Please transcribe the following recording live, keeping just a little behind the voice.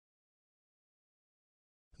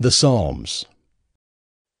The Psalms.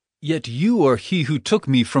 Yet you are he who took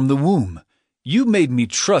me from the womb. You made me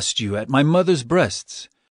trust you at my mother's breasts.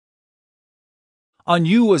 On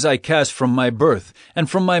you was I cast from my birth, and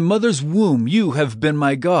from my mother's womb you have been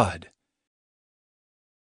my God.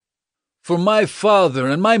 For my father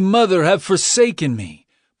and my mother have forsaken me,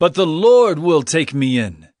 but the Lord will take me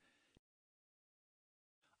in.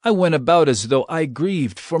 I went about as though I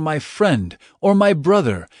grieved for my friend or my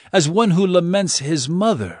brother, as one who laments his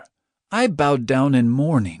mother. I bowed down in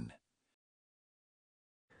mourning.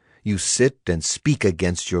 You sit and speak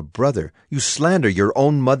against your brother. You slander your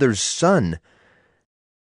own mother's son.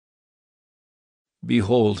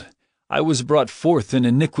 Behold, I was brought forth in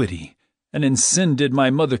iniquity, and in sin did my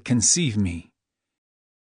mother conceive me.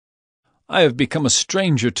 I have become a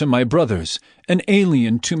stranger to my brothers, an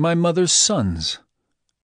alien to my mother's sons.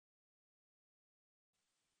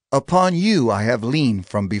 Upon you I have leaned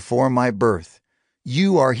from before my birth.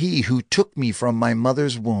 You are he who took me from my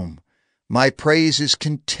mother's womb. My praise is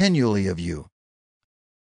continually of you.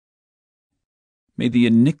 May the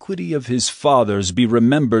iniquity of his fathers be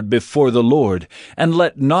remembered before the Lord, and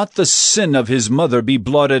let not the sin of his mother be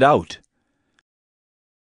blotted out.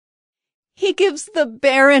 He gives the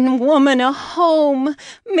barren woman a home,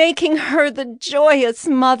 making her the joyous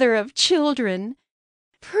mother of children.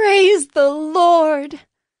 Praise the Lord!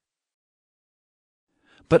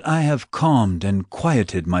 But I have calmed and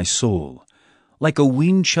quieted my soul. Like a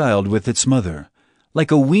weaned child with its mother, like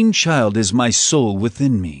a weaned child is my soul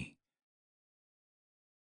within me.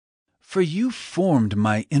 For you formed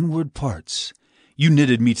my inward parts. You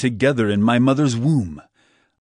knitted me together in my mother's womb.